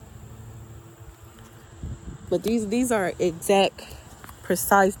But these are exact,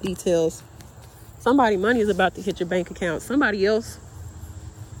 precise details. Somebody money is about to hit your bank account. Somebody else,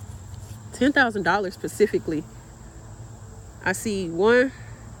 $10,000 specifically. I see 1,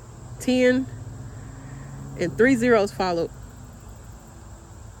 10, and 3 zeros followed.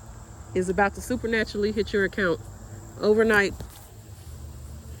 Is about to supernaturally hit your account overnight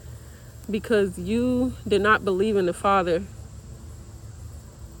because you did not believe in the Father.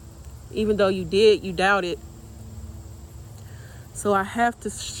 Even though you did, you doubted. So I have to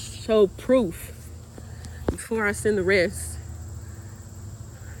show proof before I send the rest.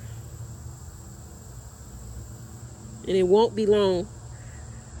 And it won't be long.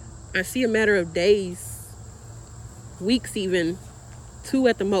 I see a matter of days, weeks even, 2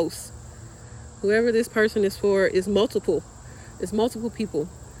 at the most. Whoever this person is for is multiple. It's multiple people.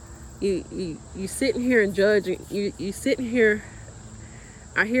 You sitting here and judging. You sitting here.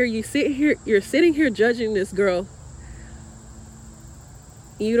 I hear you sitting here. You're sitting here judging this girl.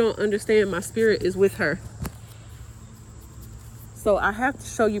 You don't understand. My spirit is with her. So I have to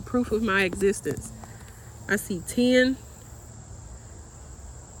show you proof of my existence. I see 10.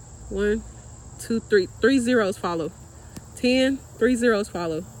 1, 2, 3. 3 zeros follow. 10. 3 zeros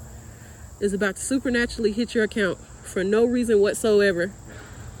follow. Is about to supernaturally hit your account for no reason whatsoever,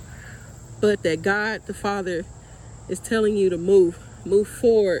 but that God the Father is telling you to move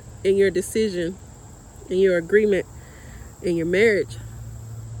forward in your decision, in your agreement, in your marriage.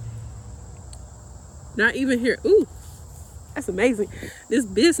 Not even here. Ooh, that's amazing. This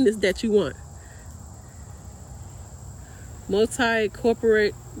business that you want.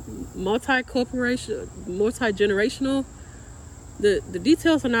 Multi-generational. The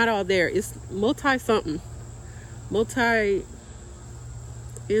details are not all there. It's multi-something. I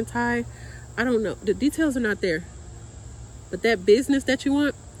don't know. The details are not there. But that business that you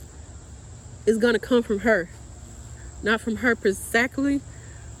want is going to come from her. Not from her exactly,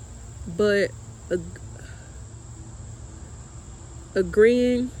 but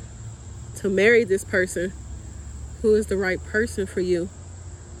agreeing to marry this person who is the right person for you.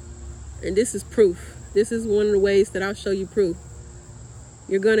 And this is proof. This is one of the ways that I'll show you proof.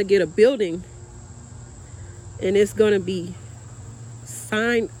 You're going to get a building and it's going to be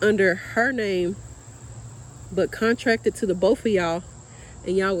signed under her name, but contracted to the both of y'all,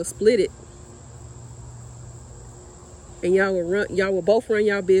 and y'all will split it. And y'all will both run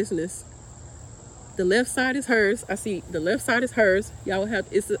y'all business. The left side is hers. I see the left side is hers. Y'all will have,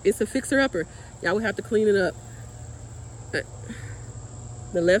 it's a fixer-upper. Y'all will have to clean it up.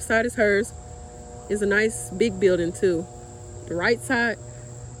 The left side is hers. It's a nice big building too. The right side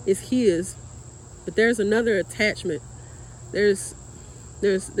is his, but there's another attachment. There's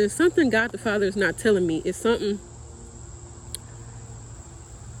something God the Father is not telling me. It's something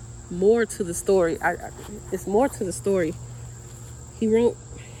more to the story. It's more to the story. He won't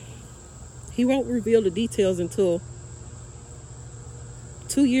reveal the details until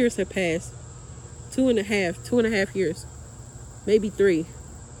 2 years have passed. 2.5 years, maybe 3.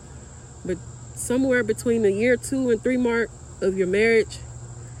 But somewhere between the year 2 and 3 mark of your marriage,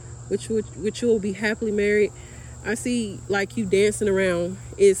 which you will be happily married, I see like you dancing around.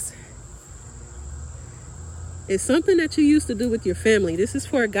 It's something that you used to do with your family. This is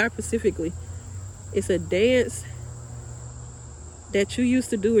for a guy specifically. It's a dance that you used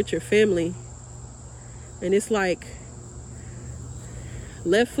to do with your family. And it's like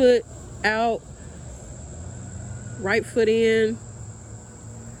left foot out, right foot in.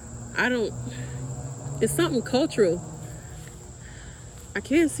 It's something cultural. I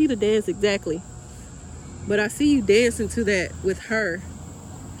can't see the dance exactly, but I see you dancing to that with her,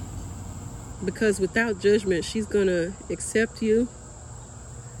 because without judgment, she's gonna accept you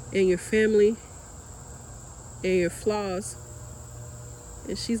and your family and your flaws,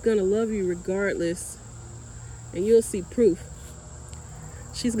 and she's gonna love you regardless, and you'll see proof.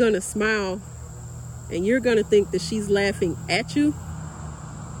 She's gonna smile and you're gonna think that she's laughing at you,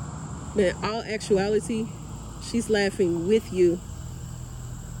 but in all actuality, she's laughing with you,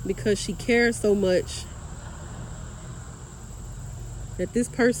 because she cares so much that this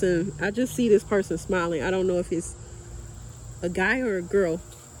person, I just see this person smiling. I don't know if it's a guy or a girl,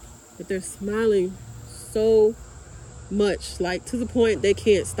 but they're smiling so much, like to the point they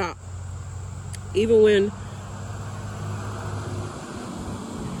can't stop. Even when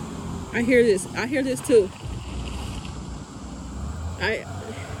I hear this too.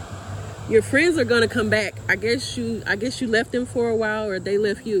 Your friends are gonna come back. I guess you left them for a while, or they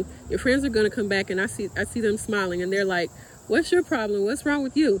left you. Your friends are gonna come back, and I see them smiling, and they're like, "What's your problem? What's wrong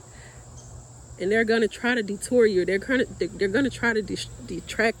with you?" and they're gonna try to detour you. They're gonna try to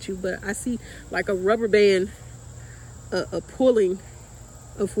detract you. But I see like a rubber band, a pulling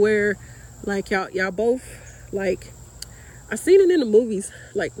of where, like y'all both, like I seen it in the movies,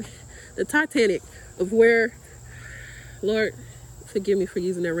 like the Titanic, of where, Lord, forgive me for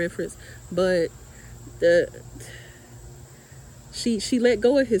using that reference, but she let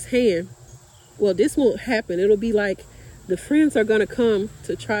go of his hand. Well, this won't happen. It'll be like the friends are gonna come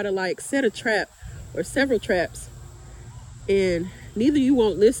to try to like set a trap or several traps, and neither you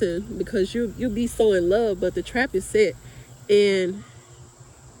won't listen because you'll be so in love, but the trap is set. And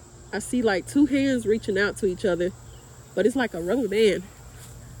I see like two hands reaching out to each other, but it's like a rubber band.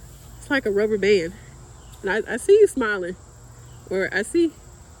 It's like a rubber band. And I see you smiling, or I see,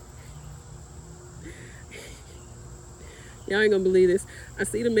 y'all ain't gonna believe this, I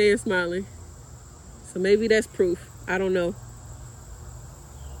see the man smiling. So maybe that's proof. I don't know.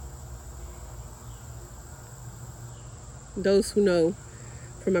 Those who know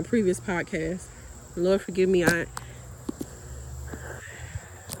from my previous podcast, Lord forgive me, I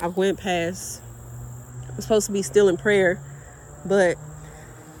went past. I'm supposed to be still in prayer, but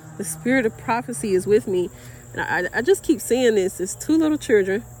the spirit of prophecy is with me. And I just keep saying this. It's two little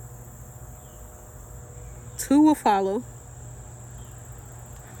children. Two will follow.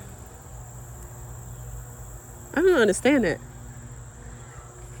 I don't understand that.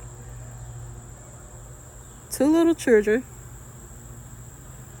 Two little children.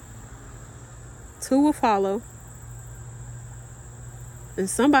 Two will follow. And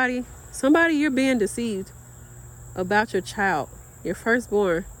somebody you're being deceived about your child, your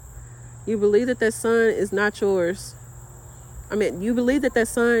firstborn. You believe that that son is not yours. You believe that that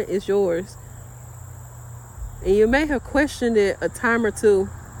son is yours. And you may have questioned it a time or two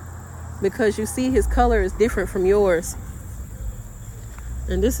because you see his color is different from yours.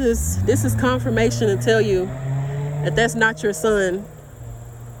 And this is confirmation to tell you that that's not your son.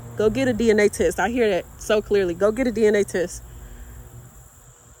 Go get a DNA test. I hear that so clearly. Go get a DNA test.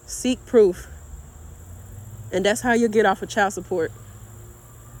 Seek proof. And that's how you get off of child support.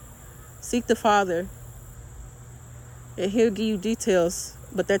 Seek the father, and he'll give you details.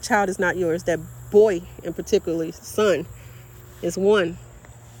 But that child is not yours. That boy, in particular, son, is one.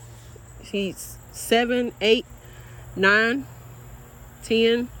 He's 7, 8, 9,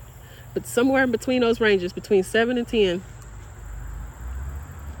 10, but somewhere in between those ranges, between 7 and 10.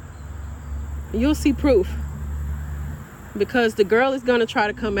 You'll see proof, because the girl is going to try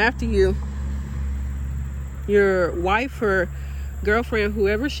to come after you. Your wife or girlfriend,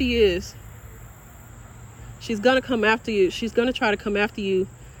 whoever she is, she's going to come after you. She's going to try to come after you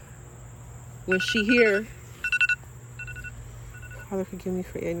when she hear, Father, forgive me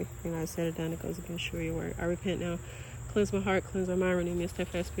for anything I said or done that goes against your word. I repent now. Cleanse my heart, cleanse my mind, renew me a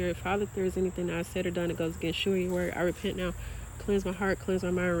steadfast spirit. Father, if there is anything that I said or done that goes against your word, I repent now. Cleanse my heart, cleanse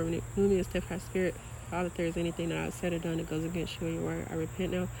my mind, renew me a steadfast spirit. Father, if there is anything that I said or done that goes against your word, I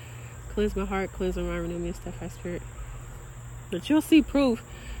repent now. Cleanse my heart, cleanse my mind, renew me a steadfast spirit. But you'll see proof,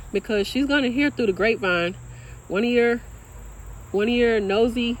 because she's going to hear through the grapevine. One of your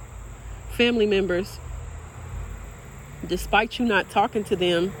nosy family members, despite you not talking to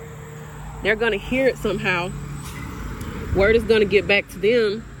them, they're going to hear it somehow. Word is going to get back to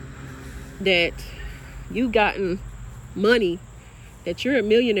them that you gotten money, that you're a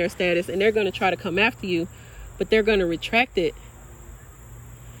millionaire status, and they're going to try to come after you, but they're going to retract it,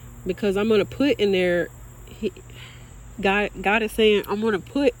 because I'm going to put in their, God is saying, I'm going to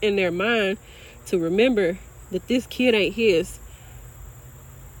put in their mind to remember that this kid ain't his.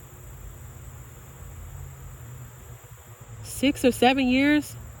 6 or 7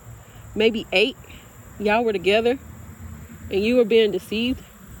 years, maybe 8, y'all were together and you were being deceived.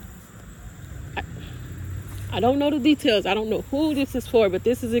 I don't know the details. I don't know who this is for, but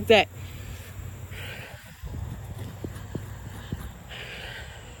this is exact.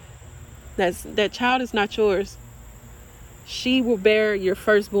 That child is not yours. She will bear your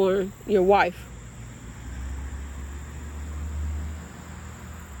firstborn, your wife.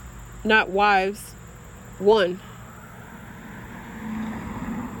 Not wives, one.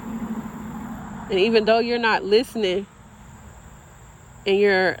 And even though you're not listening and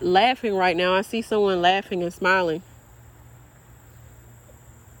you're laughing right now, I see someone laughing and smiling.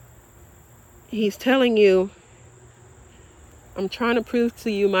 He's telling you, I'm trying to prove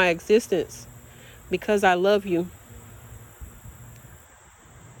to you my existence because I love you.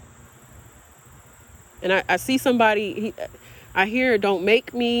 And I see somebody, I hear, don't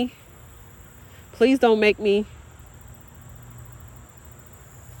make me, please don't make me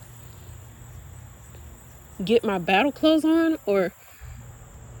get my battle clothes on, or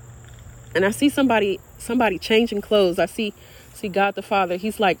And I see somebody changing clothes. I see God the Father.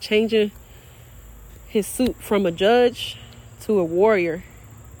 He's like changing his suit from a judge to a warrior.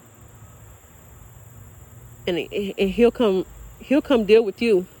 And he'll come deal with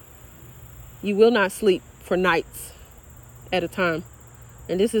you. You will not sleep for nights at a time.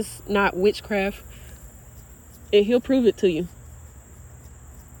 And this is not witchcraft. And he'll prove it to you.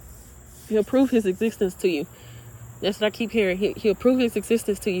 He'll prove his existence to you. That's what I keep hearing. He'll prove his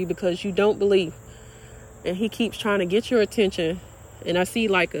existence to you because you don't believe. And he keeps trying to get your attention. And I see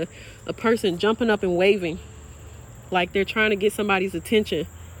like a person jumping up and waving. Like they're trying to get somebody's attention.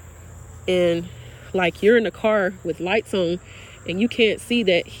 And like you're in a car with lights on. And you can't see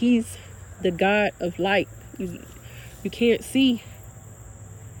that he's the God of light. You can't see.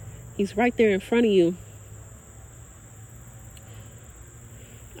 He's right there in front of you.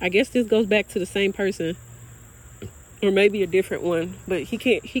 I guess this goes back to the same person. Or maybe a different one. But he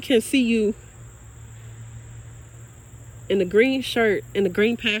can see you in the green shirt, in the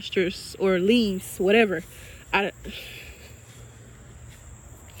green pastures or leaves, whatever. The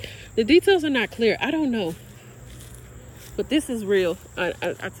details are not clear. I don't know. But this is real.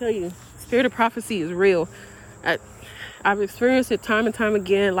 I tell you, spirit of prophecy is real. I've experienced it time and time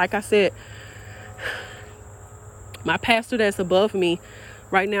again. Like I said, my pastor that's above me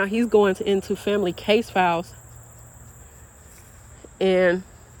right now, he's going into family case files. And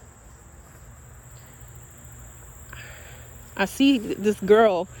I see this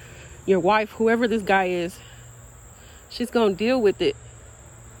girl, your wife, whoever this guy is, she's going to deal with it.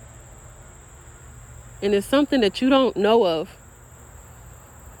 And it's something that you don't know of.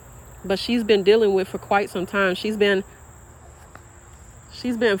 But she's been dealing with for quite some time. She's been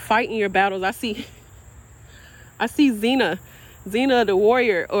fighting your battles. I see Xena the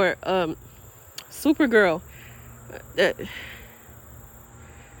warrior, or Supergirl.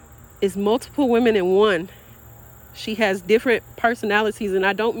 Is multiple women in one. She has different personalities, and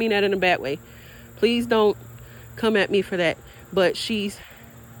I don't mean that in a bad way. Please don't come at me for that. But she's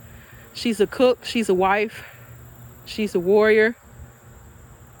a cook, she's a wife, she's a warrior.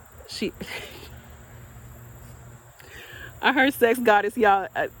 I heard sex goddess, y'all.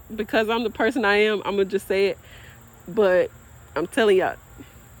 Because I'm the person I am, I'm gonna just say it. But I'm telling y'all,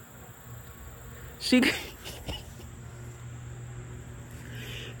 she's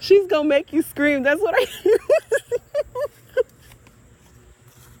gonna make you scream. That's what I hear.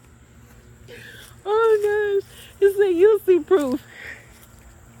 Oh gosh. It's a you'll see proof.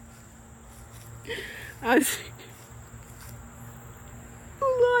 Oh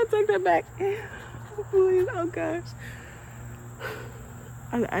Lord, take that back. Please, oh gosh.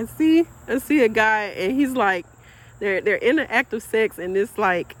 I see a guy, and he's like, they're in the act of sex, and it's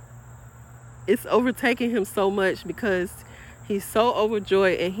like, it's overtaking him so much because he's so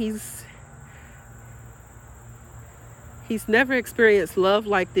overjoyed, and he's never experienced love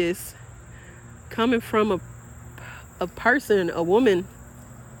like this coming from a person, a woman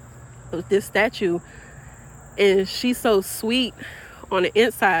of this statue. And she's so sweet on the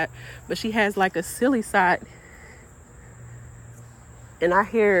inside, but she has like a silly side. And I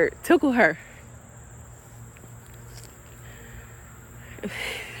hear tickle her.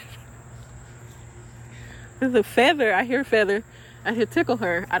 There's a feather. I hear feather. I hear tickle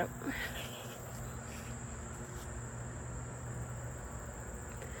her. I don't.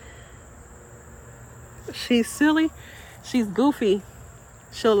 She's silly. She's goofy.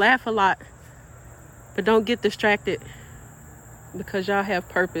 She'll laugh a lot. But don't get distracted, because y'all have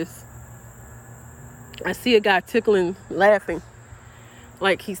purpose. I see a guy tickling, laughing.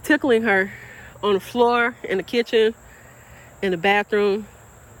 Like he's tickling her on the floor, in the kitchen, in the bathroom.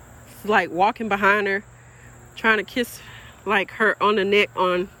 He's like walking behind her, trying to kiss like her on the neck,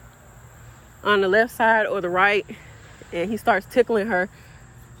 on the left side or the right. And he starts tickling her.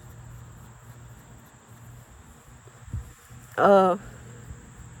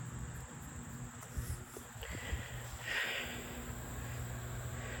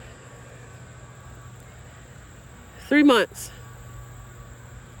 3 months.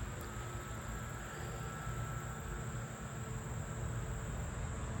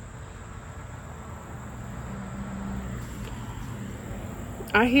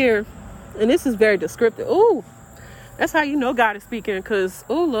 I hear, and this is very descriptive. Ooh, that's how you know God is speaking, because,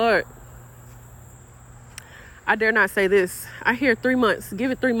 oh Lord, I dare not say this. I hear 3 months. Give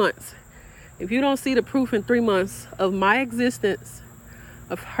it 3 months. If you don't see the proof in 3 months of my existence,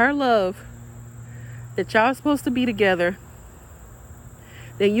 of her love, that y'all are supposed to be together,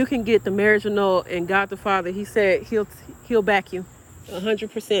 then you can get the marriage annulled. And God the Father, he said he'll back you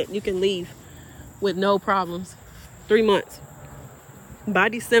 100%. You can leave with no problems. 3 months. By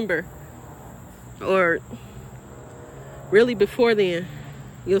December, or really before then,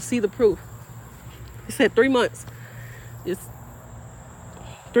 you'll see the proof. He said 3 months. It's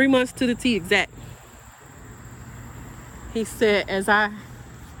 3 months to the T exact. He said, as I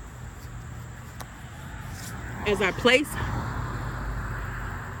place,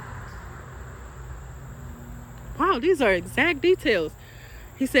 wow, these are exact details.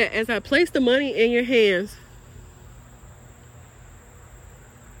 He said, as I place the money in your hands,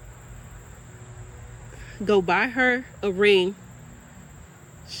 go buy her a ring.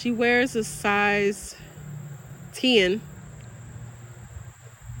 She wears a size 10.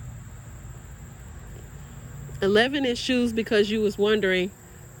 11 in shoes, because you was wondering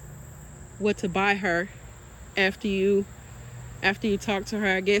what to buy her after you talked to her.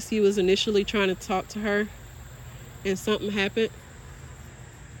 I guess you was initially trying to talk to her and something happened.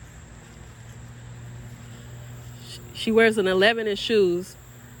 She wears an 11 in shoes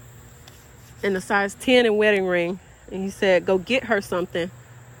and a size 10 in wedding ring. And he said, go get her something.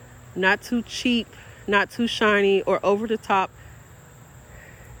 Not too cheap, not too shiny or over the top.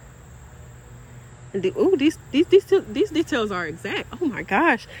 And these details are exact. Oh my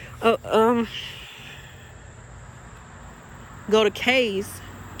gosh. Go to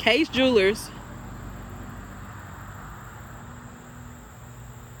Kay's Jewelers.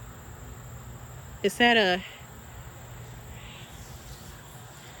 It's at a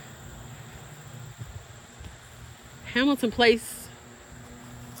Hamilton Place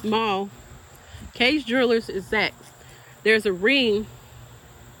Mall. Kay's Jewelers is that. There's a ring.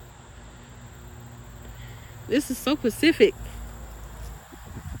 This is so specific.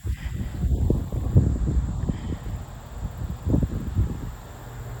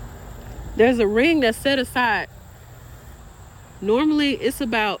 There's a ring that's set aside. Normally it's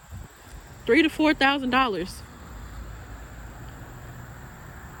about $3,000 to $4,000.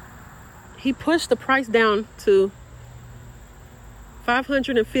 He pushed the price down to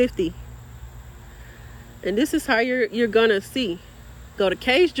 $550. And this is how you're gonna see. Go to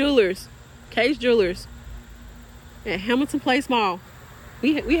Kay's Jewelers at Hamilton Place Mall.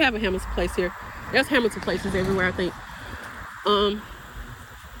 We have a Hamilton Place here. There's Hamilton Places everywhere, I think.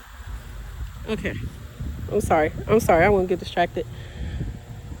 Okay. I'm sorry. I won't get distracted.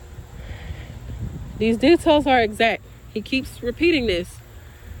 These details are exact. He keeps repeating this.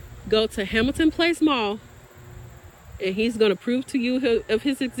 Go to Hamilton Place Mall, and he's going to prove to you of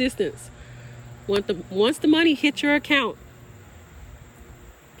his existence. Once the money hits your account,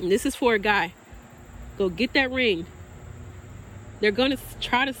 and this is for a guy, go get that ring. They're going to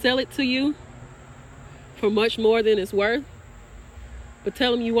try to sell it to you for much more than it's worth, but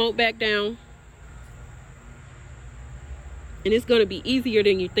tell them you won't back down. And it's going to be easier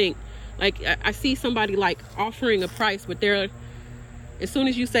than you think. Like, I see somebody like offering a price, but as soon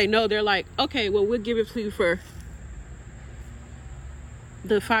as you say no, they're like, okay, well, we'll give it to you for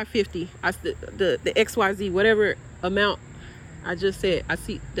the $550, the XYZ, whatever amount I just said. I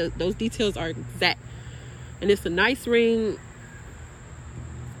see those details are exact. And it's a nice ring,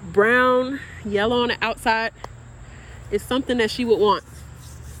 brown, yellow on the outside. It's something that she would want,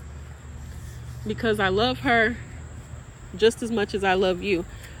 because I love her just as much as I love you.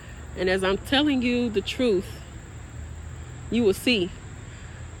 And as I'm telling you the truth, you will see.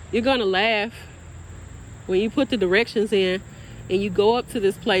 You're gonna laugh when you put the directions in and you go up to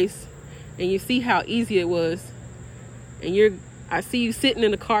this place and you see how easy it was. And I see you sitting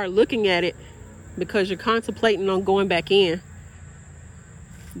in the car looking at it because you're contemplating on going back in.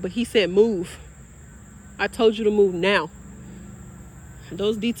 But he said, move. I told you to move now.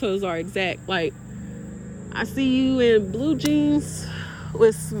 Those details are exact. Like, I see you in blue jeans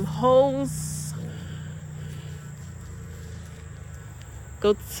with some holes.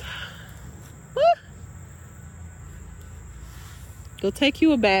 Go take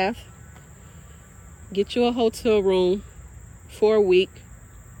you a bath. Get you a hotel room for a week.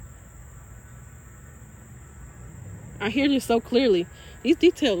 I hear this so clearly. These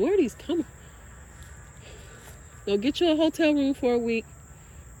details, where are these coming? Go get you a hotel room for a week.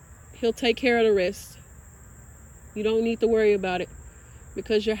 He'll take care of the rest. You don't need to worry about it,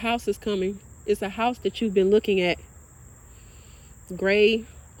 because your house is coming. It's a house that you've been looking at. Gray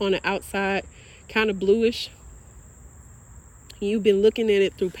on the outside, kind of bluish. You've been looking at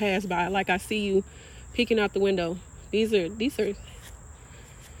it through pass-by. Like, I see you peeking out the window. These are,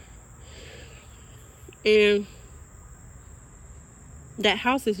 and that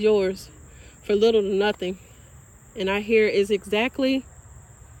house is yours for little to nothing. And I hear is exactly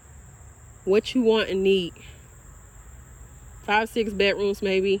what you want and need. 5-6 bedrooms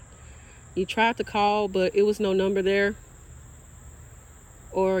maybe. You tried to call, but it was no number there.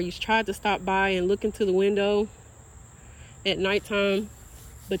 or you tried to stop by and look into the window at nighttime,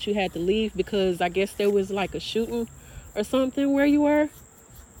 but you had to leave because I guess there was like a shooting or something where you were.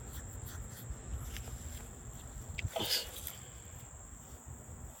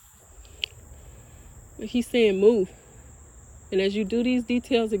 He's saying move. And as you do these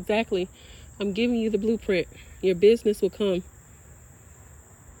details exactly, I'm giving you the blueprint. Your business will come.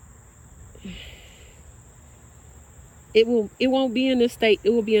 It won't be in this state. It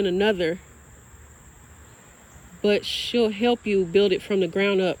will be in another. But she'll help you build it from the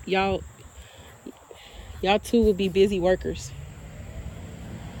ground up. Y'all two will be busy workers.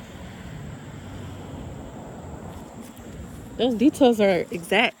 Those details are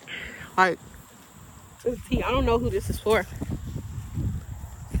exact. Like, I don't know who this is for.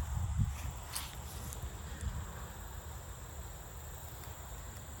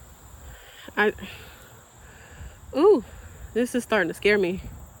 Ooh, this is starting to scare me.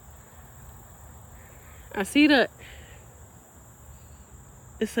 I see that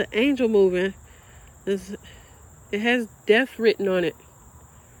it's an angel moving. It has death written on it.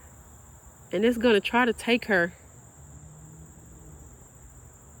 And it's going to try to take her.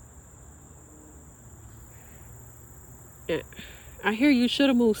 I hear you should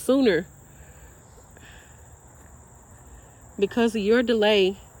have moved sooner. Because of your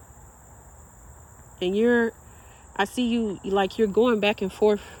delay. And I see you like you're going back and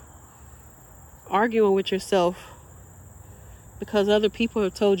forth, arguing with yourself. Because other people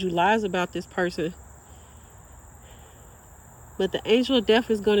have told you lies about this person. But the angel of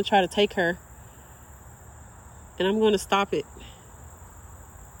death is going to try to take her. And I'm going to stop it.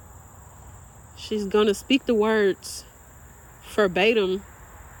 She's going to speak the words verbatim.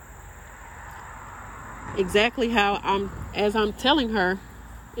 Exactly as I'm telling her.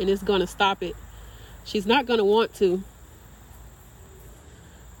 And it's going to stop it. She's not going to want to.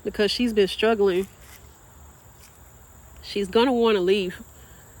 Because she's been struggling. She's going to want to leave.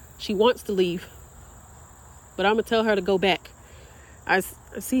 She wants to leave. But I'm going to tell her to go back. I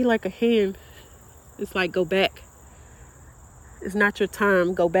see like a hand. It's like, go back. It's not your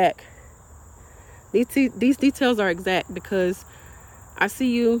time. Go back. These details are exact because I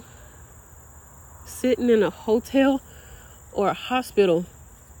see you sitting in a hotel or a hospital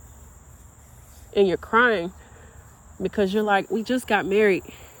and you're crying because you're like, we just got married.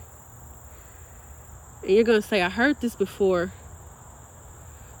 And you're going to say, I heard this before.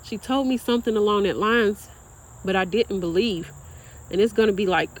 She told me something along that lines, but I didn't believe. And it's going to be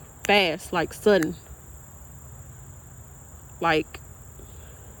like fast, like sudden. Like,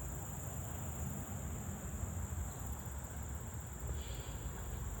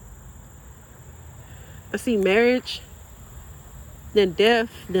 I see marriage, then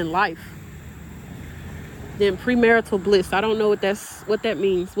death, then life, then premarital bliss. I don't know what that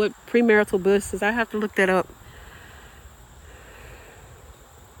means. What premarital bliss is? I have to look that up.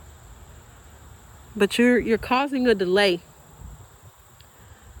 But you're causing a delay.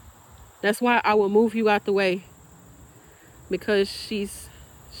 That's why I will move you out the way. Because she's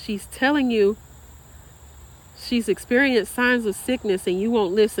telling you she's experienced signs of sickness and you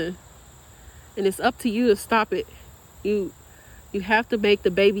won't listen. And it's up to you to stop it. You have to make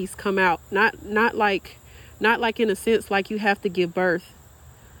the babies come out. Not like in a sense like you have to give birth.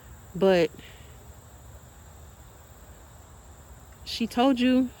 But she told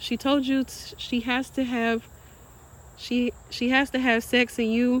you she has to have sex,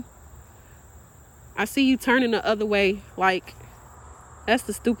 and I see you turning the other way. Like, that's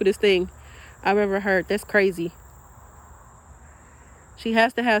the stupidest thing I've ever heard. That's crazy. She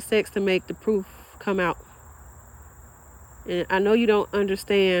has to have sex to make the proof come out. And I know you don't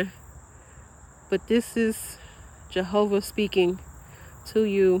understand, but this is Jehovah speaking to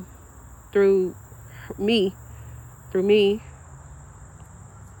you through me,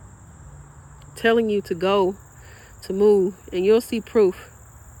 telling you to go, to move, and you'll see proof.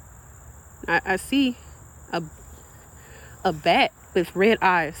 I see a bat with red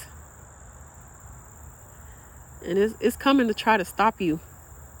eyes. And it's coming to try to stop you.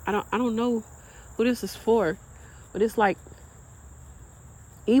 I don't know who this is for, but it's like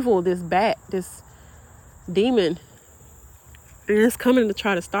evil, this bat, this demon. And it's coming to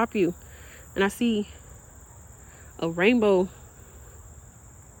try to stop you. And I see a rainbow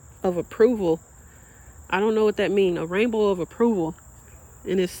of approval. I don't know what that means. A rainbow of approval.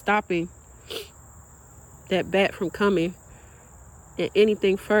 And it's stopping that bat from coming and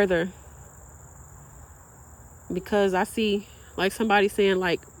anything further. Because I see like somebody saying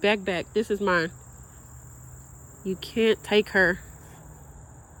like, back, this is mine. You can't take her.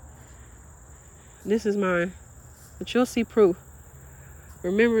 This is mine. But you'll see proof.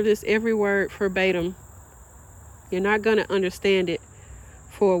 Remember this every word verbatim. You're not going to understand it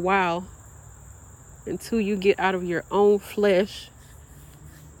for a while until you get out of your own flesh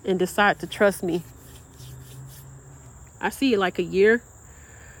and decide to trust me. I see it like a year,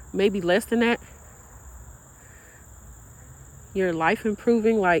 maybe less than that. Your life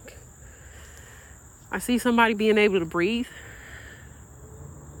improving. Like, I see somebody being able to breathe.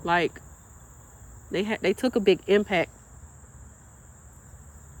 Like, they took a big impact.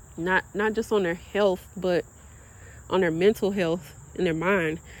 Not just on their health, but on their mental health and their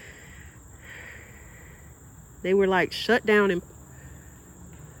mind. They were like shut down and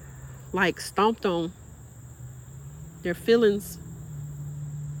like stomped on. Their feelings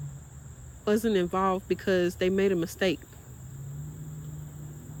wasn't involved because they made a mistake.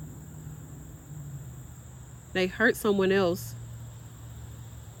 They hurt someone else.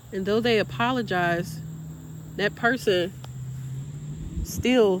 And though they apologized, that person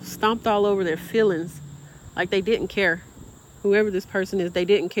still stomped all over their feelings like they didn't care. Whoever this person is, they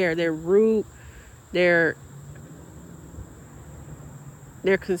didn't care. They're rude. They're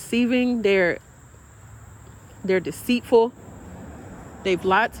conceiving. They're deceitful. They've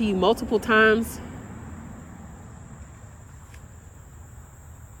lied to you multiple times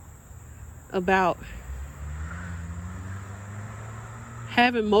about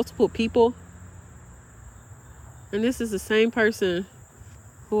having multiple people. And this is the same person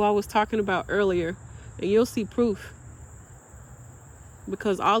who I was talking about earlier. And you'll see proof.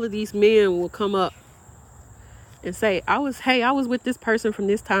 Because all of these men will come up and say, I was with this person from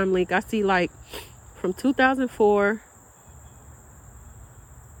this time link. I see like from 2004,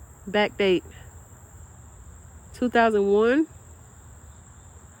 backdate 2001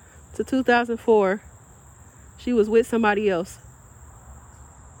 to 2004, she was with somebody else.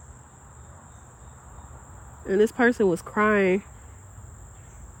 And this person was crying.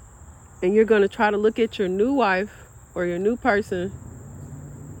 And you're going to try to look at your new wife or your new person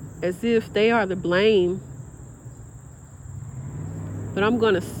as if they are the blame. But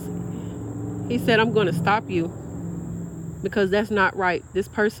he said, I'm going to stop you because that's not right. This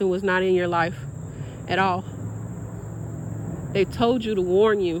person was not in your life at all. They told you to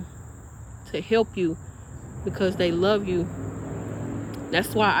warn you, to help you because they love you.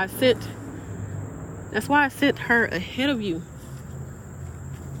 That's why I sent her ahead of you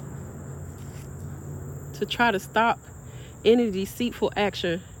to try to stop any deceitful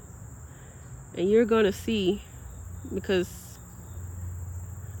action. And you're going to see, because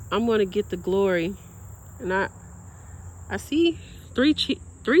I'm going to get the glory. And I see three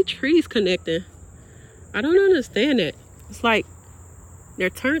trees connecting. I don't understand that. It's like they're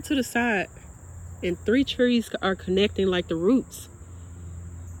turned to the side and 3 trees are connecting like the roots.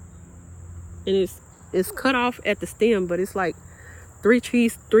 And it's cut off at the stem, but it's like 3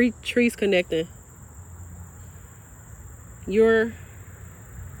 trees connecting. Your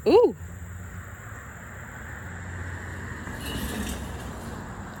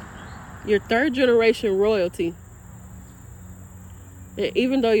 3rd generation royalty. And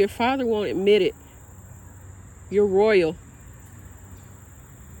even though your father won't admit it, you're royal.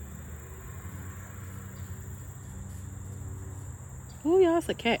 Oh, y'all, it's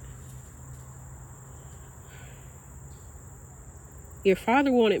a cat. Your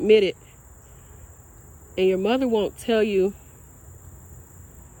father won't admit it. And your mother won't tell you.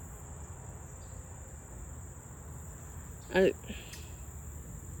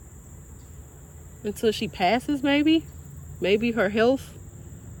 Until she passes, maybe. Maybe her health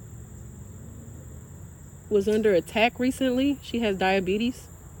was under attack recently. She has diabetes.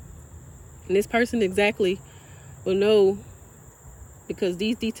 And this person exactly will know, because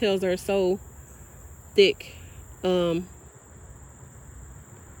these details are so thick. Your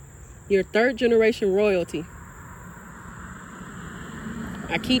 3rd generation royalty.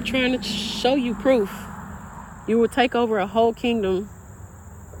 I keep trying to show you proof. You will take over a whole kingdom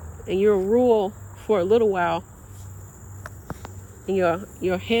and you'll rule for a little while. And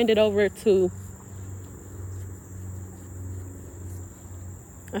you're handed over to,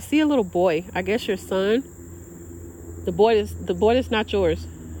 I see a little boy. I guess your son. The boy is not yours.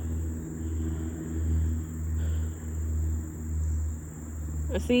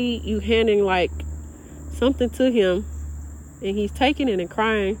 I see you handing like something to him, and he's taking it and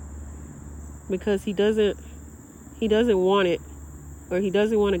crying because he doesn't want it, or he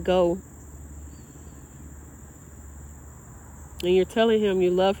doesn't want to go. And you're telling him you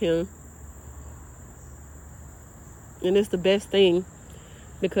love him. And it's the best thing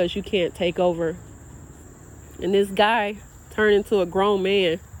because you can't take over. And this guy turned into a grown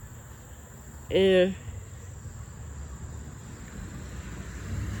man. And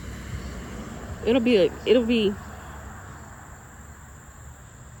it'll be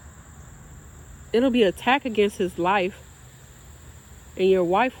attack against his life, and your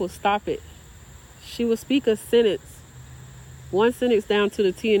wife will stop it. She will speak a sentence, one sentence down to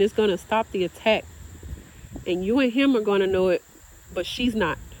the T, and it's going to stop the attack. And you and him are going to know it, but she's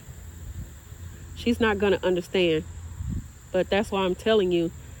not. She's not going to understand. But that's why I'm telling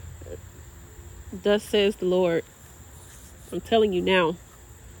you, thus says the Lord. I'm telling you now,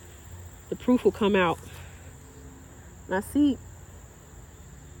 the proof will come out. And I see,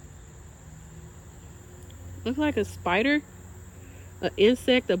 looks like a spider, an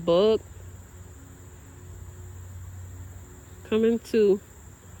insect, a bug coming to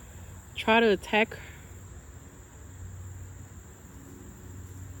try to attack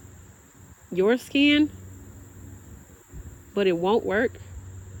your skin, but it won't work.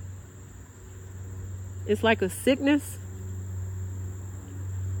 It's like a sickness,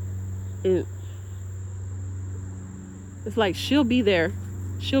 and it's like she'll be there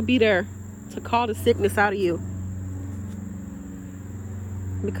to call the sickness out of you,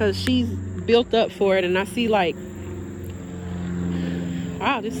 because she's built up for it. And I see, like,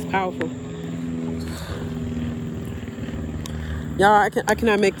 wow, this is powerful, y'all. I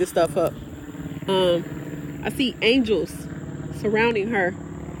cannot make this stuff up. I see angels surrounding her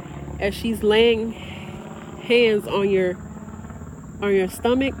as she's laying hands on your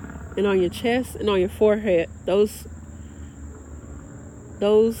stomach and on your chest and on your forehead. Those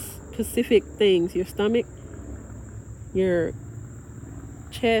specific things: your stomach, your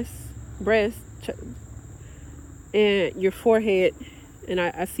chest, breast, and your forehead. And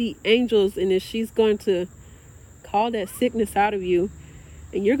I see angels, and then she's going to call that sickness out of you,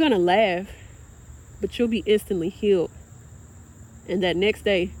 and you're going to laugh, but you'll be instantly healed. And that next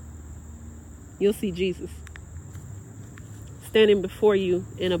day, you'll see Jesus standing before you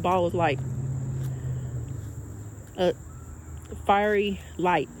in a ball of light, a fiery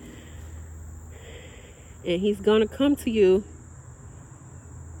light. And he's going to come to you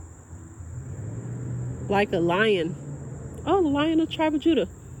like a lion. Oh, the Lion of the tribe of Judah.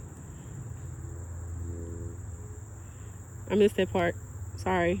 I missed that part.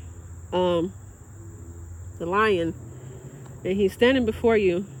 Sorry. The lion. And he's standing before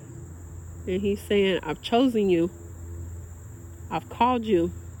you, and he's saying, I've chosen you. I've called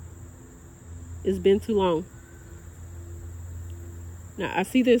you. It's been too long. Now, I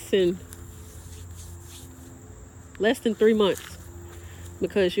see this in less than 3 months,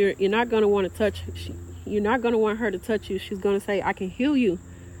 because you're not going to want to touch. You're not going to want her to touch you. She's going to say, I can heal you.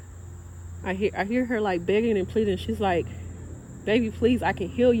 I hear her like begging and pleading. She's like, baby, please, I can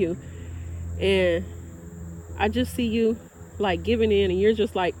heal you. And I just see you like giving in, and you're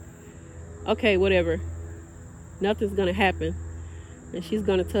just like, okay, whatever. Nothing's going to happen. And she's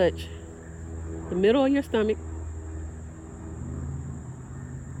going to touch the middle of your stomach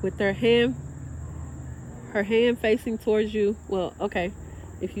with her hand facing towards you. Well, okay.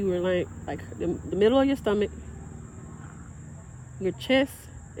 If you were like the middle of your stomach, your chest,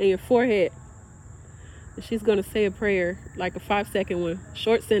 and your forehead. And she's going to say a prayer, like a 5-second one,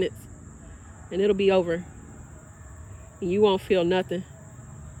 short sentence, and it'll be over. And you won't feel nothing.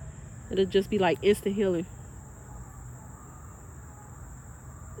 It'll just be like instant healing.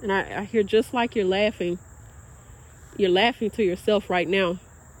 And I hear, just like you're laughing to yourself right now.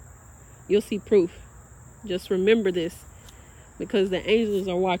 You'll see proof. Just remember this, because the angels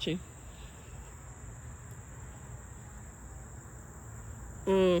are watching.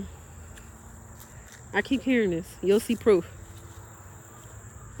 I keep hearing this. You'll see proof.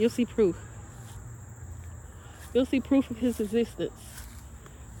 You'll see proof. You'll see proof of his existence.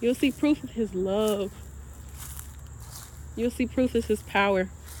 You'll see proof of his love. You'll see proof of his power.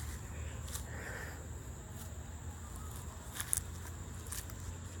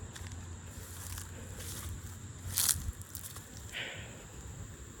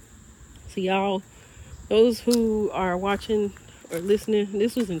 So y'all, those who are watching or listening,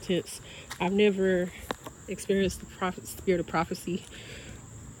 this was intense. I've never experienced the spirit of prophecy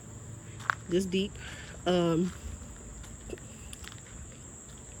this deep. I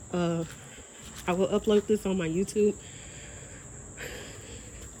will upload this on my YouTube.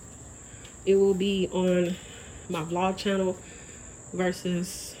 It will be on my vlog channel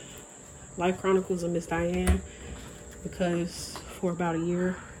versus Life Chronicles of Miss Diane, because for about a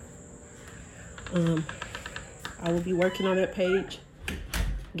year, I will be working on that page,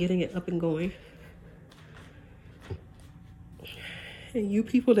 getting it up and going. And you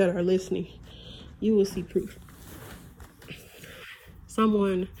people that are listening, you will see proof.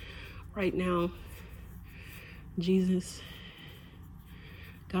 Someone right now, Jesus,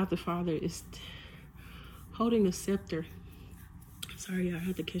 God the Father, is holding a scepter. Sorry, I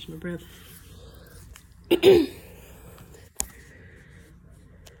had to catch my breath.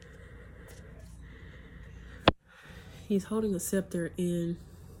 He's holding a scepter in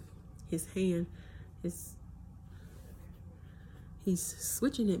his hand. He's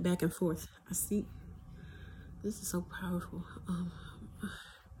switching it back and forth. I see. This is so powerful.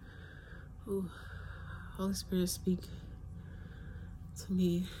 Holy Spirit, speak to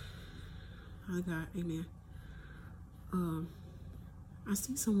me. Father God, amen. I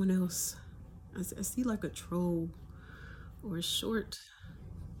see someone else. I see like a troll or a short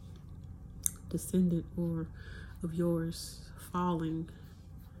descendant or of yours falling,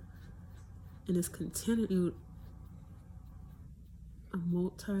 and it's continued a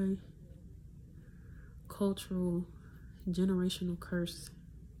multi-cultural generational curse.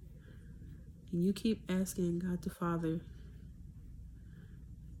 And you keep asking God the Father,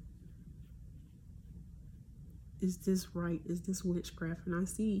 is this right? Is this witchcraft? And I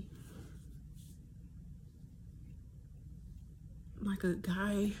see like a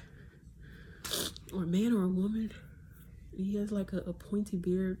guy or a man or a woman. He has like a pointy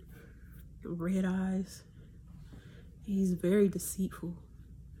beard, red eyes. He's very deceitful.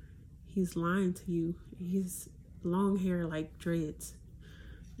 He's lying to you. He's long hair like dreads.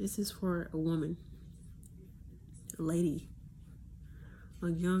 This is for a woman, a lady,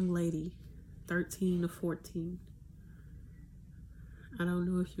 a young lady, 13 to 14. I don't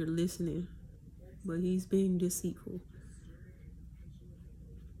know if you're listening, but he's being deceitful.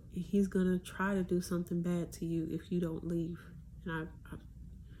 He's gonna try to do something bad to you if you don't leave. And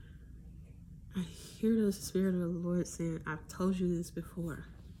I hear the Spirit of the Lord saying, I've told you this before.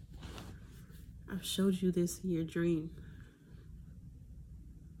 I've showed you this in your dream.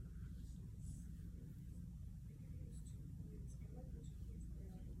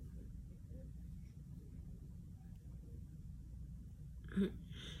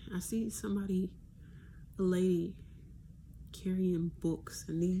 I see somebody, a lady, carrying books,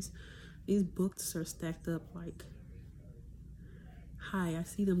 and these books are stacked up like high. I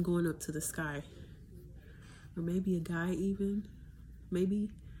see them going up to the sky. Or maybe a guy even, maybe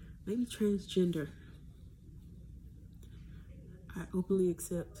transgender. I openly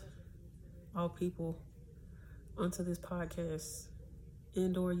accept all people onto this podcast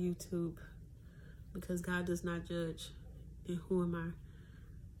and or YouTube, because God does not judge, and who am I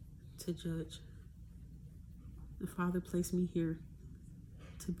to judge? The Father placed me here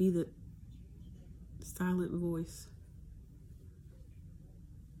to be the silent voice.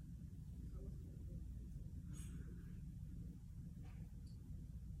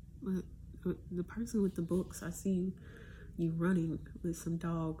 But the person with the books, I see you running with some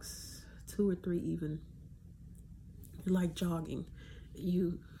dogs, 2 or 3 even. You're like jogging.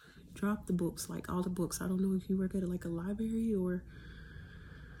 You drop the books, like all the books. I don't know if you work at like a library or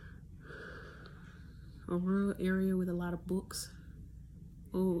a rural area with a lot of books.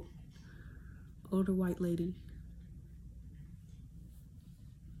 Older white lady.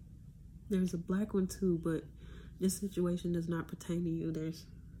 There's a black one too, but this situation does not pertain to you. There's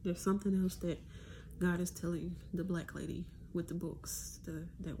something else that God is telling the black lady with the books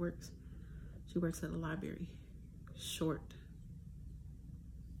that works. She works at a library. Short,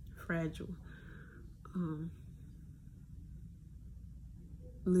 fragile.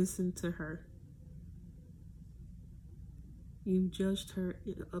 Listen to her. You judged her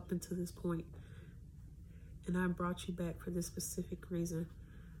up until this point, and I brought you back for this specific reason,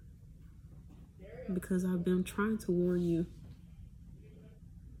 because I've been trying to warn you.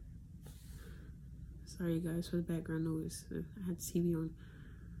 Sorry guys for the background noise. I had the TV on.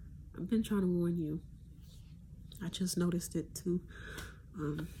 I've been trying to warn you. I just noticed it too.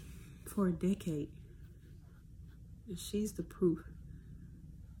 For a decade. And she's the proof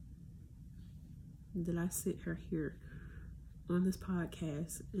that I sit her here on this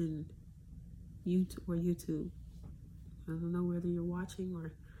podcast and YouTube. I don't know whether you're watching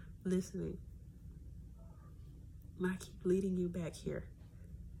or listening. I keep leading you back here.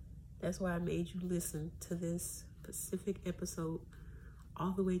 That's why I made you listen to this specific episode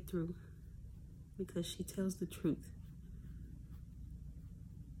all the way through, because she tells the truth.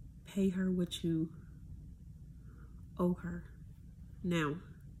 Pay her what you owe her now.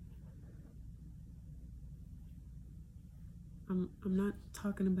 I'm not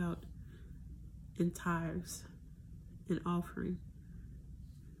talking about in tithes and offering.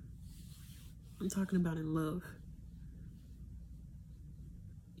 I'm talking about in love.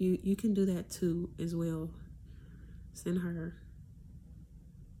 You can do that too as well. Send her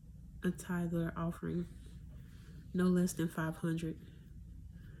a tithe or offering, no less than $500,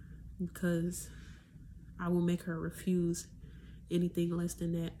 because I will make her refuse anything less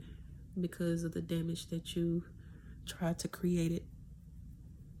than that because of the damage that you tried to create it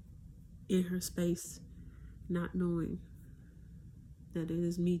in her space, not knowing that it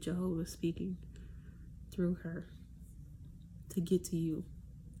is me, Jehovah, speaking through her to get to you.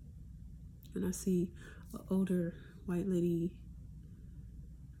 And I see an older white lady,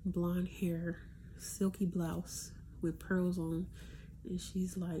 blonde hair, silky blouse with pearls on, and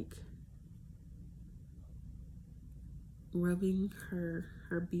she's like rubbing her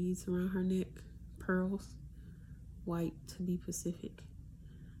beads around her neck, pearls, white to be specific,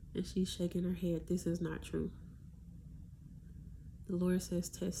 and she's shaking her head. This is not true. The Lord says,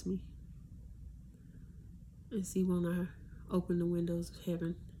 test me and see when I open the windows of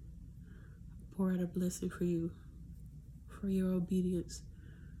heaven, pour out a blessing for you, for your obedience,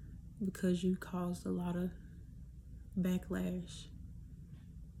 because you caused a lot of backlash,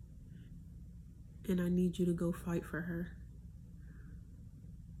 and I need you to go fight for her.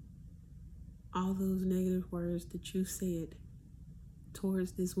 All those negative words that you said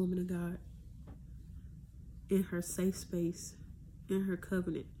towards this woman of God in her safe space, in her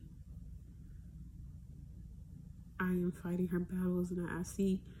covenant, I am fighting her battles, and I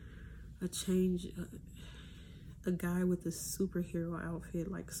see a change, a guy with a superhero outfit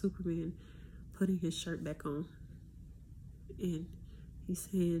like Superman putting his shirt back on, and he's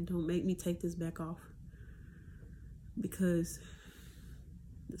saying, don't make me take this back off, because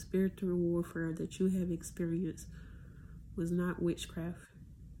the spiritual warfare that you have experienced was not witchcraft.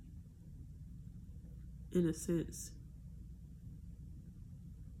 In a sense,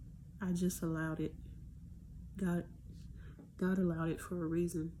 I just allowed it. God allowed it for a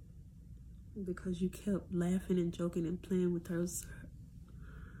reason, because you kept laughing and joking and playing with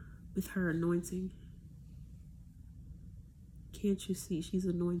her anointing. Can't you see she's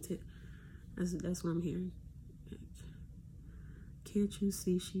anointed? That's what I'm hearing. Can't you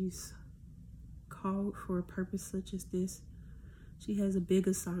see she's called for a purpose such as this? She has a big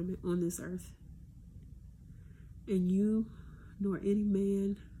assignment on this earth. And you, nor any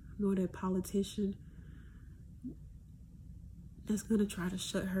man, nor that politician that's going to try to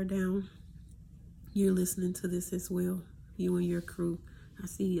shut her down, you're listening to this as well. You and your crew. I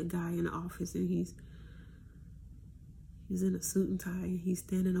see a guy in the office, and he's in a suit and tie, and he's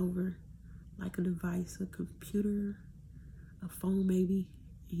standing over like a device, a computer, a phone maybe.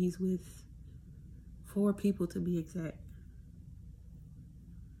 He's with 4 people to be exact.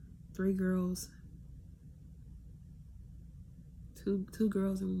 3 girls, two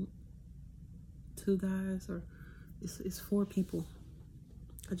girls and 2 guys, or it's 4 people.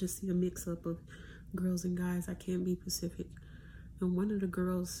 I just see a mix up of girls and guys. I can't be specific. And one of the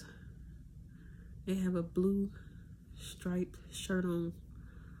girls, they have a blue striped shirt on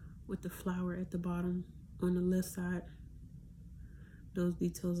with the flower at the bottom on the left side. Those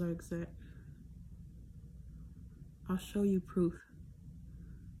details are exact. I'll show you proof.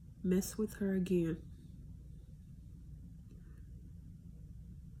 Mess with her again.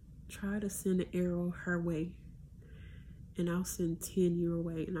 Try to send an arrow her way, and I'll send 10 your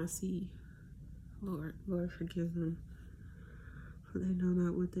way. And I see, Lord forgive them, for they know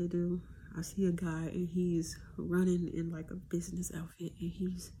not what they do. I see a guy, and he's running in like a business outfit,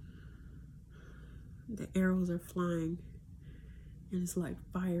 and the arrows are flying, and it's like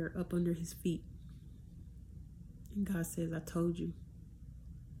fire up under his feet. And God says, I told you,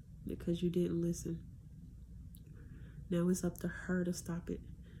 because you didn't listen. Now it's up to her to stop it.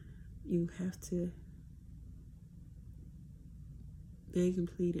 You have to beg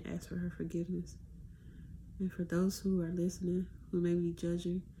and plead and ask for her forgiveness. And for those who are listening, who may be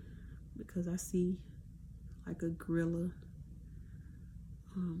judging, because I see like a gorilla,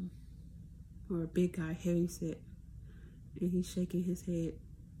 or a big guy, heavy set, and he's shaking his head.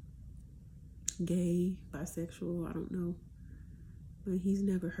 Gay, bisexual, I don't know, but he's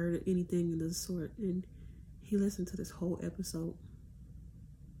never heard of anything of the sort, and he listened to this whole episode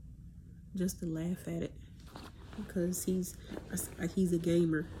just to laugh at it, because he's a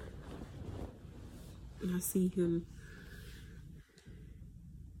gamer, and I see him,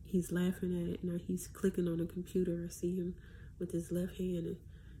 he's laughing at it. Now he's clicking on a computer. I see him with his left hand, and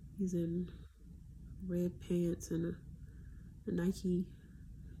he's in red pants and a Nike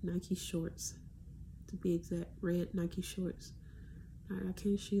shorts, to be exact, red Nike shorts. I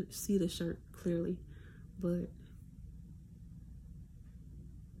can't see the shirt clearly, but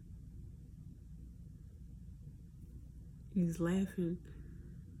he's laughing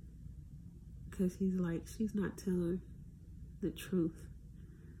because he's like, she's not telling the truth.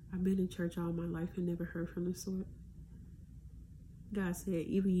 I've been in church all my life and never heard from the sort. God said,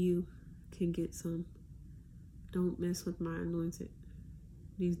 even you can get some Don't mess with my anointed.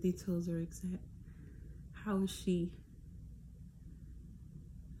 These details are exact. How is she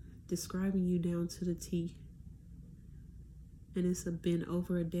describing you down to the T? And it's been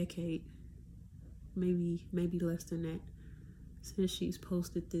over a decade, maybe less than that, since she's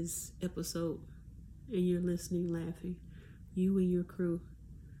posted this episode, and you're listening, laughing, you and your crew.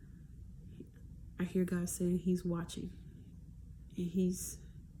 I hear God saying He's watching, and He's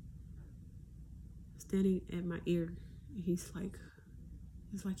standing at my ear. It's like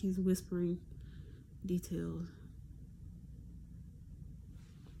He's whispering details.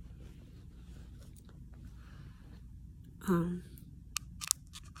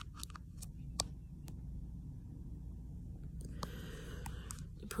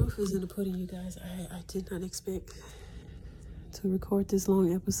 The proof is in the pudding, you guys. I did not expect to record this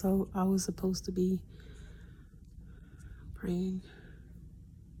long episode. I was supposed to be praying.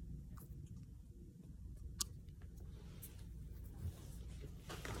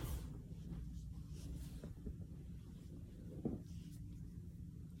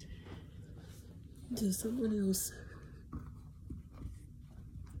 To someone else.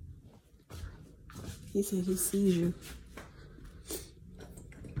 He said He sees you.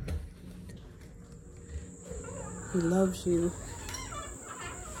 He loves you.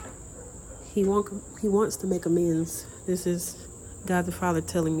 He wants to make amends. This is God the Father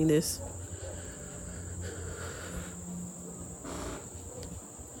telling me this.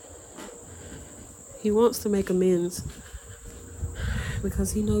 He wants to make amends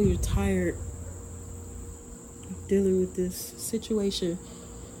because He knows you're tired of dealing with this situation.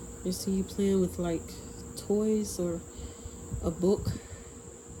 You see you playing with like toys or a book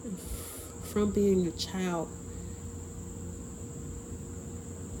from being a child.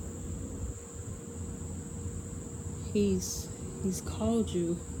 He's called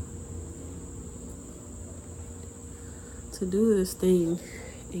you to do this thing,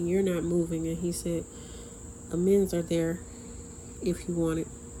 and you're not moving. And He said, amends are there if you want it,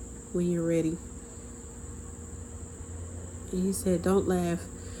 when you're ready. And He said, don't laugh,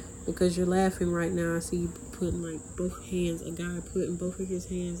 because you're laughing right now. I see you putting like both hands, a guy putting both of his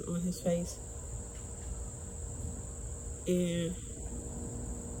hands on his face. And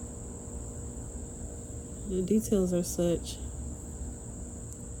the details are such.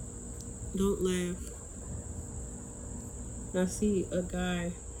 Don't laugh. I see a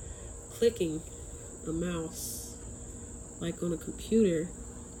guy clicking a mouse like on a computer,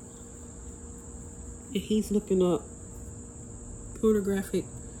 and he's looking up pornographic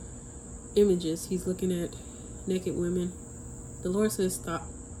images. He's looking at naked women. The Lord says stop.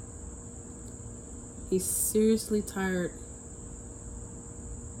 He's seriously tired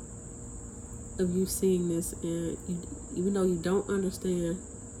of you seeing this, and even though you don't understand,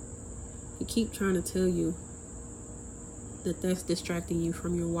 He keep trying to tell you that that's distracting you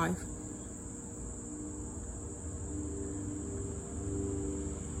from your wife.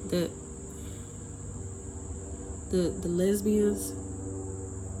 That the lesbians,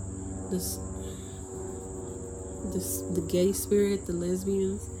 the gay spirit, the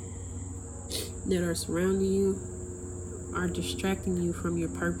lesbians that are surrounding you are distracting you from your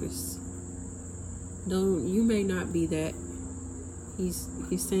purpose. You may not be that. He's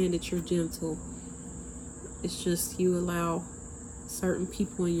saying that you're gentle. It's just you allow certain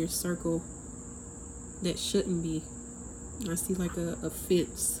people in your circle that shouldn't be. I see like a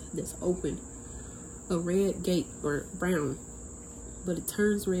fence that's open, a red gate, or brown, but it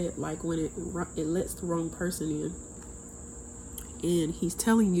turns red like when it lets the wrong person in. And He's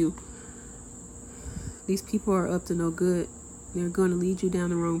telling you these people are up to no good. They're going to lead you down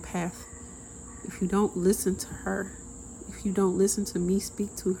the wrong path. If you don't listen to her, if you don't listen to me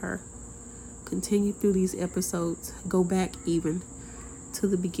speak to her, continue through these episodes, go back even to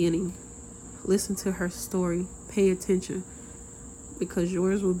the beginning, listen to her story, pay attention, because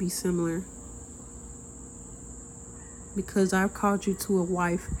yours will be similar. Because I've called you to a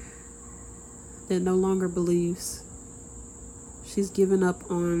wife that no longer believes. She's given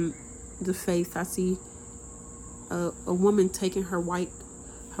up on the faith. I see a woman taking her white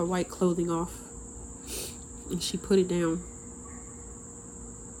clothing off, and she put it down.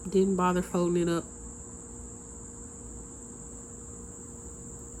 Didn't bother folding it up.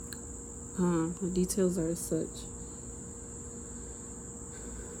 The details are as such.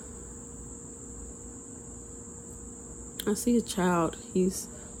 I see a child. He's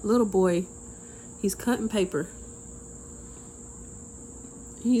a little boy. He's cutting paper.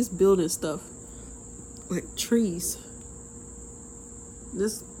 He's building stuff like trees.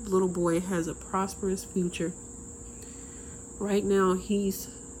 This little boy has a prosperous future. Right now, he's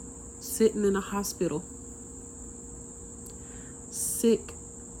sitting in a hospital sick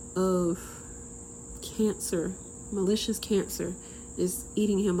of cancer, malicious cancer is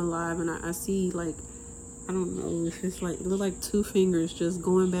eating him alive. And I see, like, I don't know if it's like, it look like two fingers just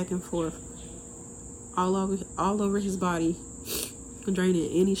going back and forth all over his body,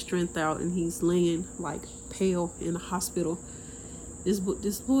 draining any strength out, and he's laying like pale in a hospital. This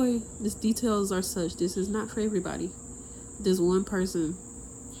boy, these details are such. This is not for everybody. There's one person.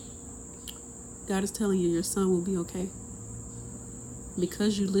 God is telling you your son will be okay.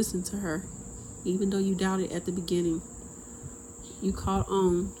 Because you listened to her, even though you doubted at the beginning, you caught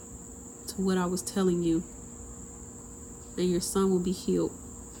on to what I was telling you, and your son will be healed.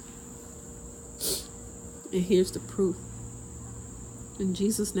 And here's the proof. In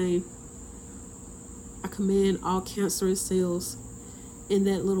Jesus' name, I command all cancerous cells in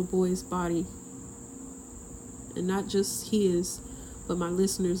that little boy's body, and not just his, but my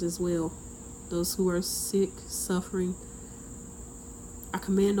listeners as well, those who are sick, suffering. I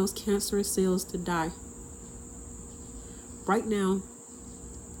command those cancerous cells to die. Right now,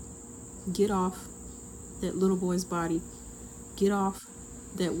 get off that little boy's body. Get off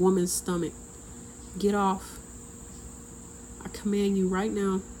that woman's stomach. Get off. I command you right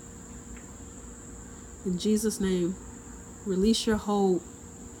now, in Jesus' name, release your hold,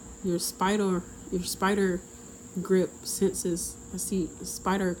 your spider grip senses. I see a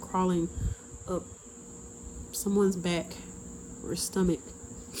spider crawling up someone's back or stomach.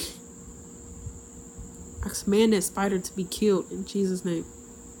 I command that spider to be killed in Jesus' name.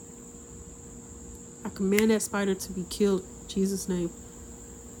 I command that spider to be killed in Jesus' name.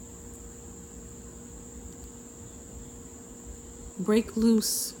 Break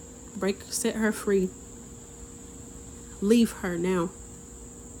loose. Set her free. Leave her now.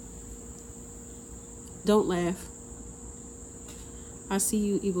 Don't laugh. I see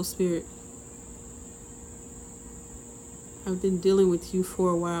you, evil spirit. I've been dealing with you for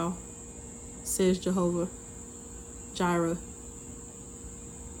a while, says Jehovah Jireh.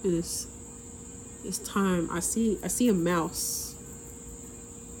 And it's time. I see a mouse.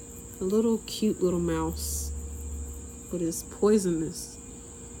 A little cute little mouse. But it's poisonous.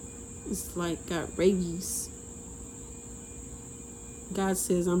 It's like got rabies. God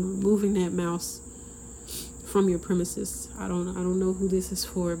says, I'm removing that mouse from your premises. I don't know who this is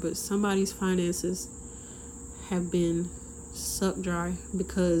for, but somebody's finances have been sucked dry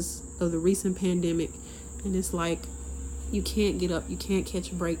because of the recent pandemic. And it's like, you can't get up. You can't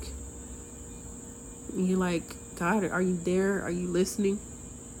catch a break. And you're like, God, are you there? Are you listening?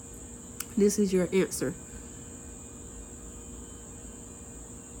 This is your answer.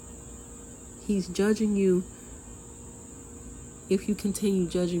 He's judging you if you continue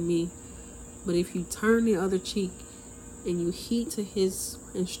judging me. But if you turn the other cheek and you heed to his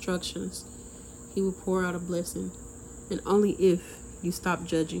instructions, he will pour out a blessing. And only if you stop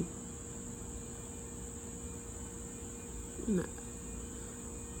judging.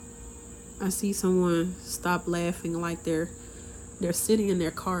 I see someone stop laughing, like they're sitting in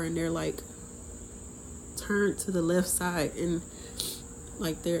their car and they're like turned to the left side, and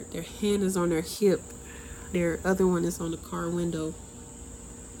like their hand is on their hip, their other one is on the car window,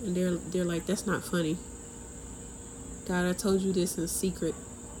 and they're like, that's not funny. God, I told you this in secret.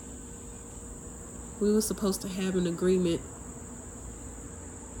 We were supposed to have an agreement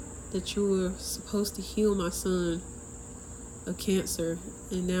that you were supposed to heal my son of cancer,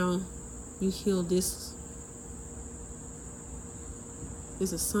 and now you heal this.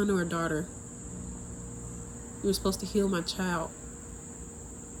 Is a son or a daughter? You were supposed to heal my child.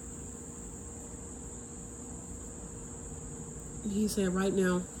 And he said, right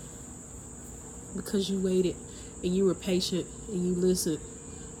now, because you waited and you were patient and you listened,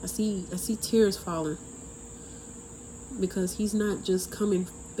 I see tears falling, because he's not just coming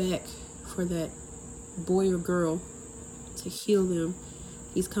back for that boy or girl to heal them.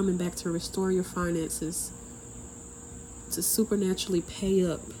 He's coming back to restore your finances, to supernaturally pay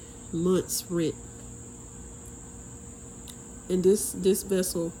up months' rent. And this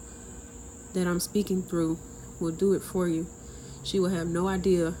vessel that I'm speaking through will do it for you. She will have no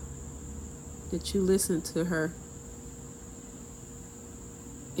idea that you listen to her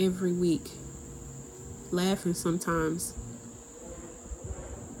every week, laughing sometimes.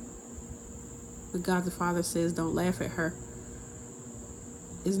 But God the Father says, don't laugh at her.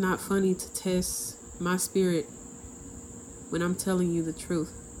 It's not funny to test my spirit when I'm telling you the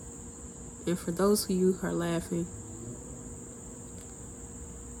truth. And for those of you who are laughing,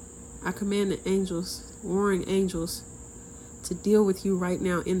 I command the angels, warring angels, to deal with you right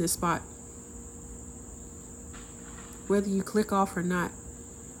now in this spot. Whether you click off or not,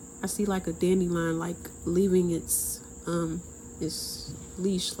 I see like a dandelion, like leaving its It's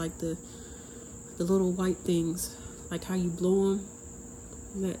leash, like the little white things, like how you blow them.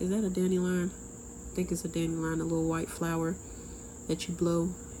 Is that a dandelion? I think it's a dandelion, a little white flower that you blow,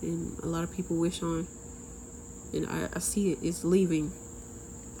 and a lot of people wish on. And I see it's leaving,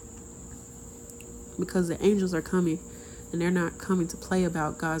 because the angels are coming, and they're not coming to play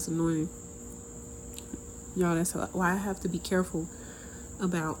about God's anointing. Y'all, that's why I have to be careful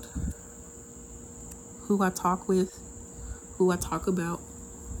about who I talk with, who I talk about.